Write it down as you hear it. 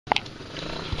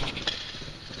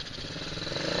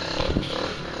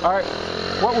All right,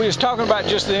 what we was talking about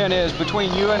just then is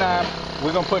between you and I,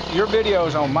 we're going to put your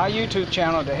videos on my YouTube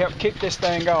channel to help kick this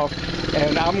thing off,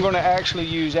 and I'm going to actually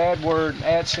use AdWord and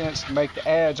AdSense to make the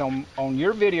ads on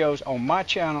your videos on my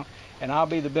channel, and I'll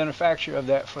be the benefactor of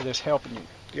that for this helping you.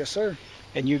 Yes, sir.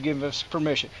 And you give us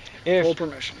permission. Full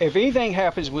permission. If anything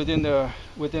happens within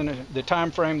the time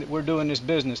frame that we're doing this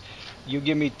business, you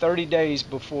give me 30 days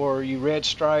before you red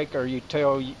strike or you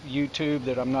tell YouTube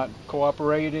that I'm not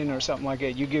cooperating or something like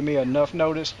that. You give me enough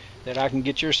notice that I can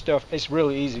get your stuff. It's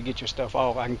really easy to get your stuff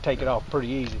off. I can take it off pretty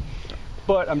easy.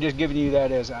 But I'm just giving you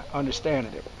that as I understand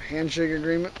it. Handshake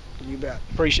agreement. You bet.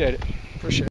 Appreciate it. Appreciate it.